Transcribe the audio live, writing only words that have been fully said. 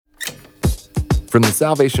From the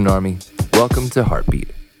Salvation Army, welcome to Heartbeat.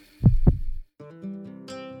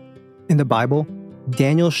 In the Bible,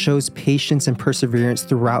 Daniel shows patience and perseverance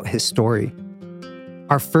throughout his story.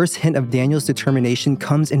 Our first hint of Daniel's determination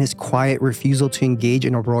comes in his quiet refusal to engage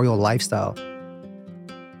in a royal lifestyle.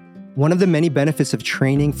 One of the many benefits of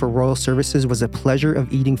training for royal services was the pleasure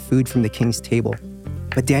of eating food from the king's table.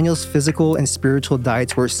 But Daniel's physical and spiritual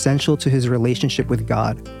diets were essential to his relationship with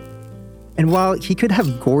God. And while he could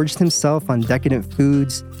have gorged himself on decadent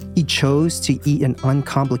foods, he chose to eat an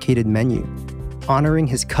uncomplicated menu, honoring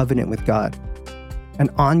his covenant with God. An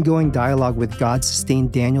ongoing dialogue with God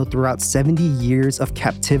sustained Daniel throughout 70 years of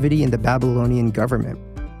captivity in the Babylonian government.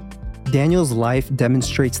 Daniel's life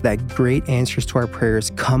demonstrates that great answers to our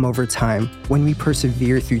prayers come over time when we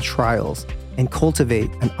persevere through trials and cultivate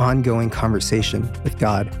an ongoing conversation with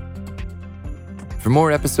God. For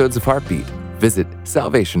more episodes of Heartbeat, visit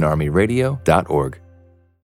salvationarmyradio.org.